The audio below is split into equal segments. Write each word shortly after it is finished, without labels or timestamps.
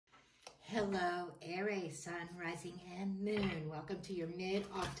Hello, Aries, Sun, Rising, and Moon. Welcome to your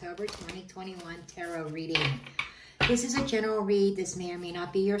mid-October 2021 tarot reading. This is a general read. This may or may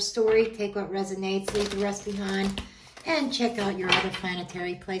not be your story. Take what resonates, leave the rest behind, and check out your other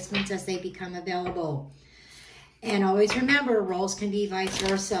planetary placements as they become available. And always remember, roles can be vice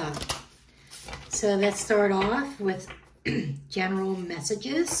versa. So let's start off with general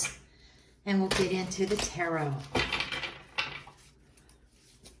messages, and we'll get into the tarot.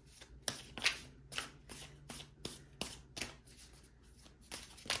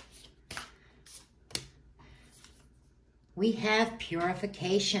 We have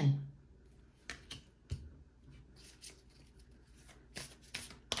purification.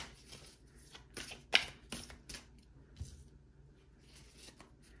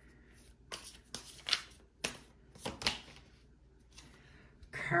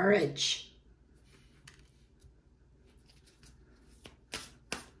 Courage.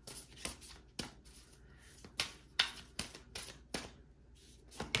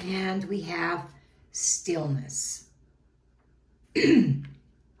 And we have stillness.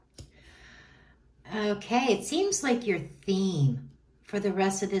 Okay, it seems like your theme for the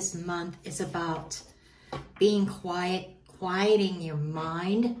rest of this month is about being quiet, quieting your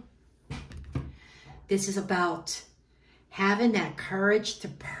mind. This is about having that courage to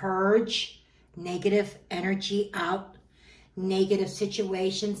purge negative energy out, negative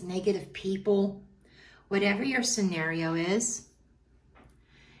situations, negative people, whatever your scenario is,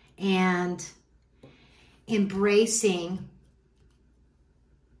 and embracing.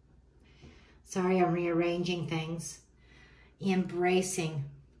 Sorry, I'm rearranging things. Embracing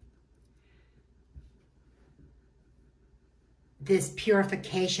this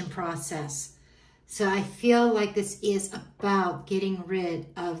purification process. So I feel like this is about getting rid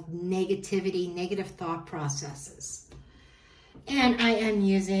of negativity, negative thought processes. And I am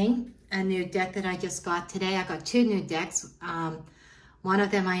using a new deck that I just got today. I got two new decks. One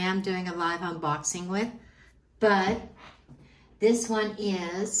of them I am doing a live unboxing with, but this one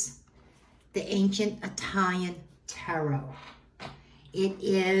is the Ancient Italian Tarot. It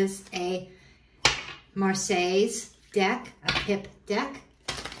is a Marseilles deck, a pip deck,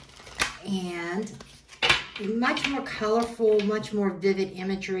 and much more colorful, much more vivid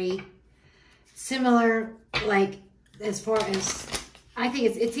imagery. Similar, like, as far as, I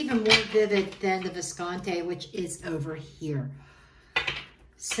think it's even more vivid than the Visconti, which is over here.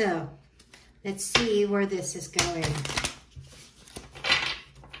 So, let's see where this is going.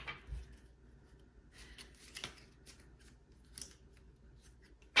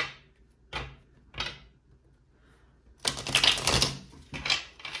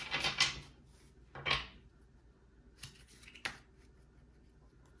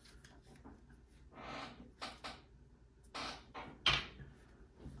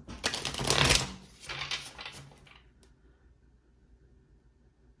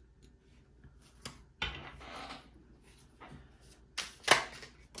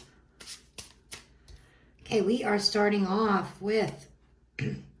 Okay, we are starting off with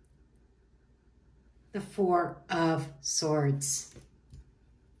the Four of Swords.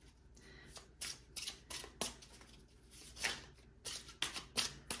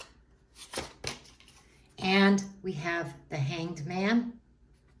 And we have the Hanged Man.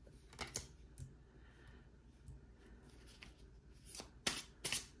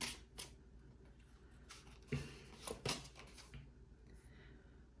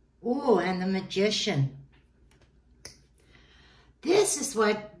 Ooh, and the Magician. This is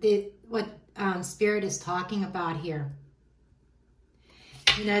what Spirit is talking about here.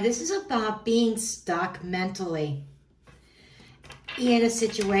 You know, this is about being stuck mentally in a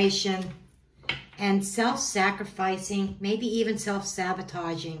situation and self-sacrificing, maybe even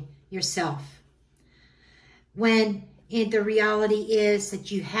self-sabotaging yourself. When the reality is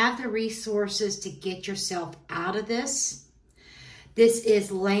that you have the resources to get yourself out of this. This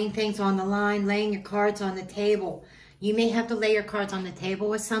is laying things on the line, laying your cards on the table. You may have to lay your cards on the table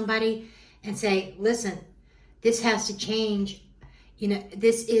with somebody and say, listen, this has to change. You know,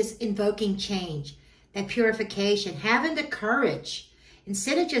 this is invoking change, that purification, having the courage,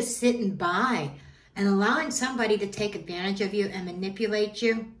 instead of just sitting by and allowing somebody to take advantage of you and manipulate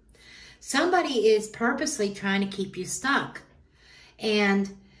you. Somebody is purposely trying to keep you stuck.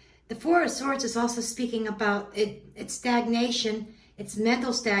 And the Four of Swords is also speaking about it's stagnation, it's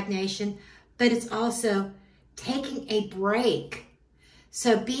mental stagnation, but it's also taking a break.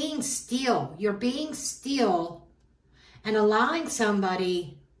 So being still, you're being still and allowing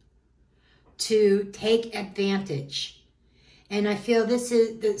somebody to take advantage. And I feel this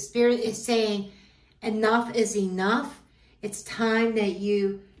is, the Spirit is saying, enough is enough. It's time that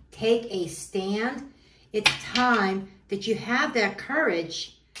you take a stand. It's time that you have that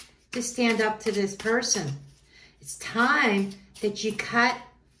courage to stand up to this person. It's time that you cut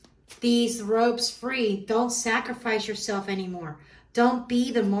these ropes free. Don't sacrifice yourself anymore. Don't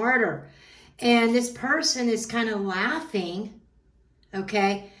be the martyr. And this person is kind of laughing,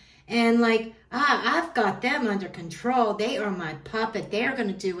 okay? And like, I've got them under control. They are my puppet. They're going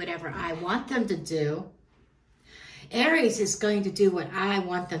to do whatever I want them to do. Aries is going to do what I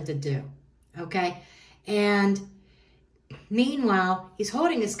want them to do, okay? And meanwhile, he's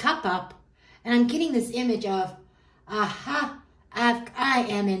holding his cup up, and I'm getting this image of, I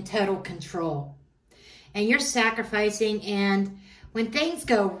am in total control. And you're sacrificing, and when things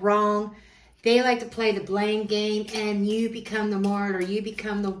go wrong, they like to play the blame game, and you become the martyr. You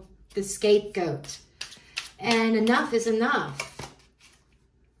become the scapegoat. And enough is enough.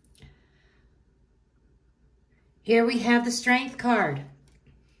 Here we have the Strength card.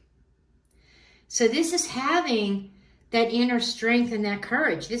 So this is having that inner strength and that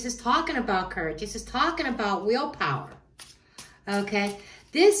courage. This is talking about courage. This is talking about willpower. Okay?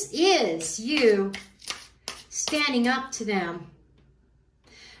 This is you standing up to them.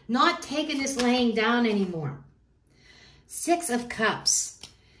 Not taking this laying down anymore. 6 of Cups.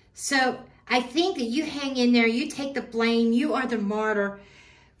 So I think that you hang in there. You take the blame. You are the martyr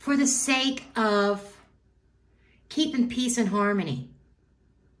for the sake of keeping peace and harmony.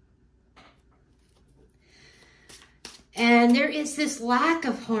 And there is this lack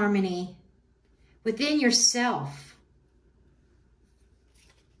of harmony within yourself.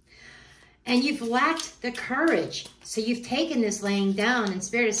 And you've lacked the courage. So you've taken this laying down, and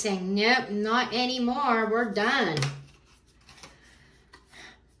Spirit is saying, nope, not anymore. We're done.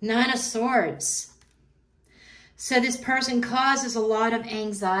 9 of Swords. So this person causes a lot of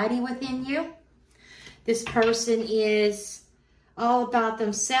anxiety within you. This person is all about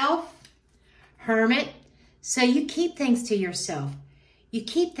themselves. Hermit. So you keep things to yourself. You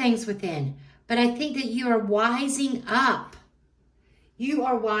keep things within. But I think that you are wising up. You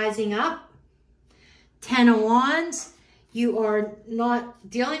are wising up. 10 of Wands. You are not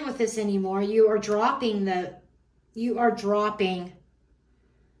dealing with this anymore. You are dropping the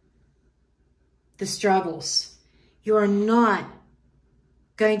struggles. You are not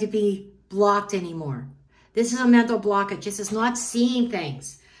going to be blocked anymore. This is a mental blockage. This is not seeing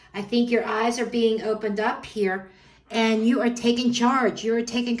things. I think your eyes are being opened up here, and you are taking charge. You are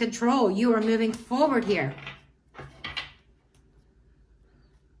taking control. You are moving forward here.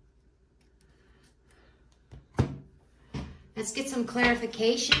 Let's get some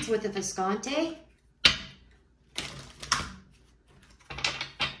clarifications with the Visconti.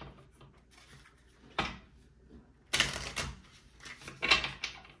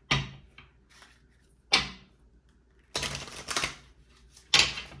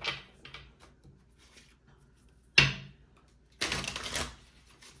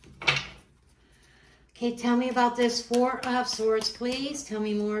 Okay, tell me about this 4 of Swords, please. Tell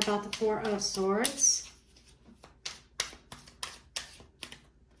me more about the 4 of Swords.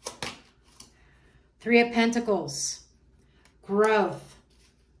 3 of Pentacles, growth.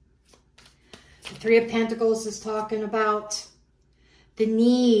 The 3 of Pentacles is talking about the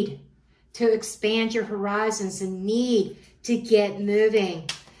need to expand your horizons, the need to get moving.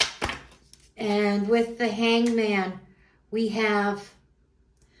 And with the Hangman, we have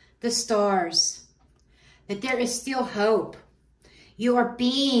the stars. That there is still hope. You are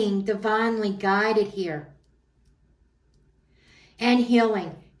being divinely guided here. And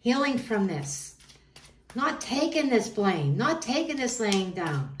healing. Healing from this. Not taking this blame. Not taking this laying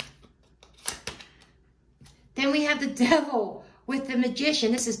down. Then we have the Devil with the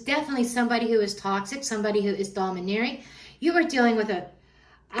Magician. This is definitely somebody who is toxic. Somebody who is domineering. You are dealing with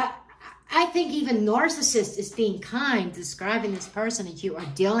I think even narcissist is being kind, describing this person that you are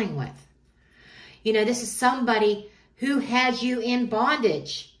dealing with. You know, this is somebody who has you in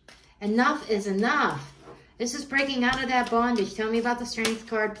bondage. Enough is enough. This is breaking out of that bondage. Tell me about the Strength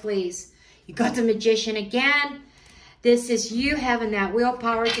card, please. You got the Magician again. This is you having that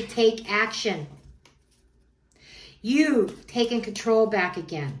willpower to take action. You taking control back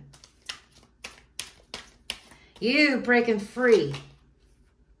again. You breaking free.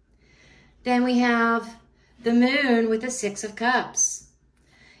 Then we have the Moon with the 6 of Cups.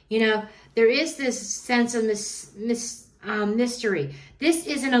 You know, there is this sense of mystery. This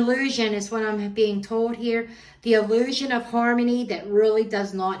is an illusion, is what I'm being told here. The illusion of harmony that really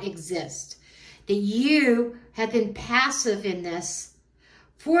does not exist. That you have been passive in this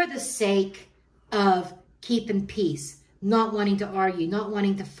for the sake of keeping peace. Not wanting to argue, not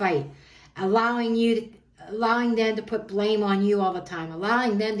wanting to fight. Allowing you allowing them to put blame on you all the time,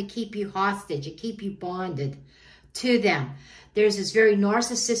 allowing them to keep you hostage and keep you bonded to them. There's this very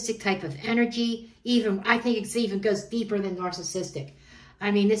narcissistic type of energy. Even, I think it even goes deeper than narcissistic.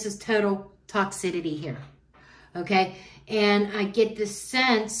 I mean, this is total toxicity here. Okay? And I get this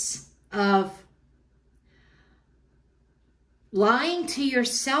sense of lying to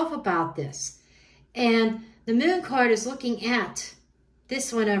yourself about this. And the Moon card is looking at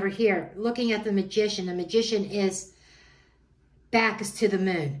this one over here, looking at the Magician. The Magician is back is to the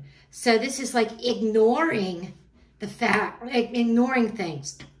Moon. So this is like ignoring the fact, ignoring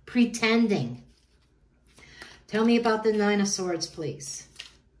things, pretending. Tell me about the Nine of Swords, please.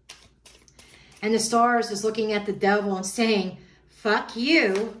 And the Stars is looking at the Devil and saying, fuck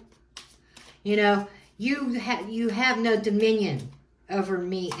you. You know, you have no dominion over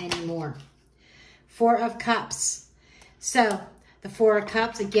me anymore. Four of Cups. So the Four of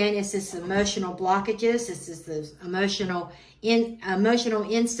Cups, again, is this emotional blockages. This is the emotional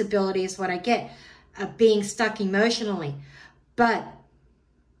instability is what I get of being stuck emotionally. But,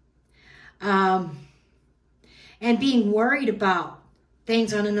 and being worried about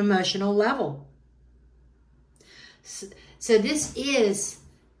things on an emotional level. So this is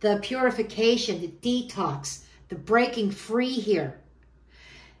the purification, the detox, the breaking free here.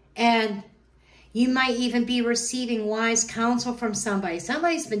 And you might even be receiving wise counsel from somebody.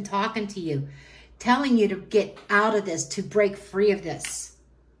 Somebody's been talking to you, telling you to get out of this, to break free of this.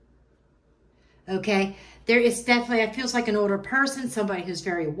 Okay? There is definitely, it feels like an older person, somebody who's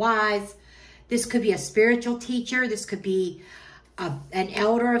very wise. This could be a spiritual teacher. This could be an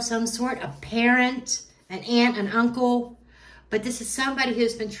elder of some sort, a parent, an aunt, an uncle. But this is somebody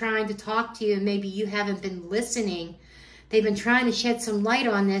who's been trying to talk to you and maybe you haven't been listening. They've been trying to shed some light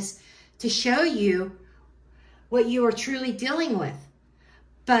on this to show you what you are truly dealing with.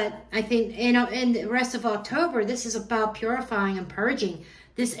 But I think, you know, in the rest of October, this is about purifying and purging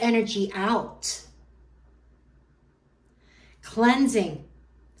this energy out. Cleansing.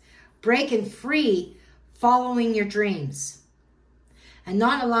 Breaking free, following your dreams. And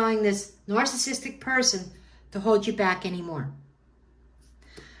not allowing this narcissistic person to hold you back anymore.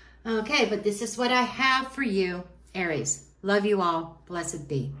 Okay, but this is what I have for you, Aries. Love you all. Blessed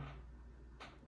be.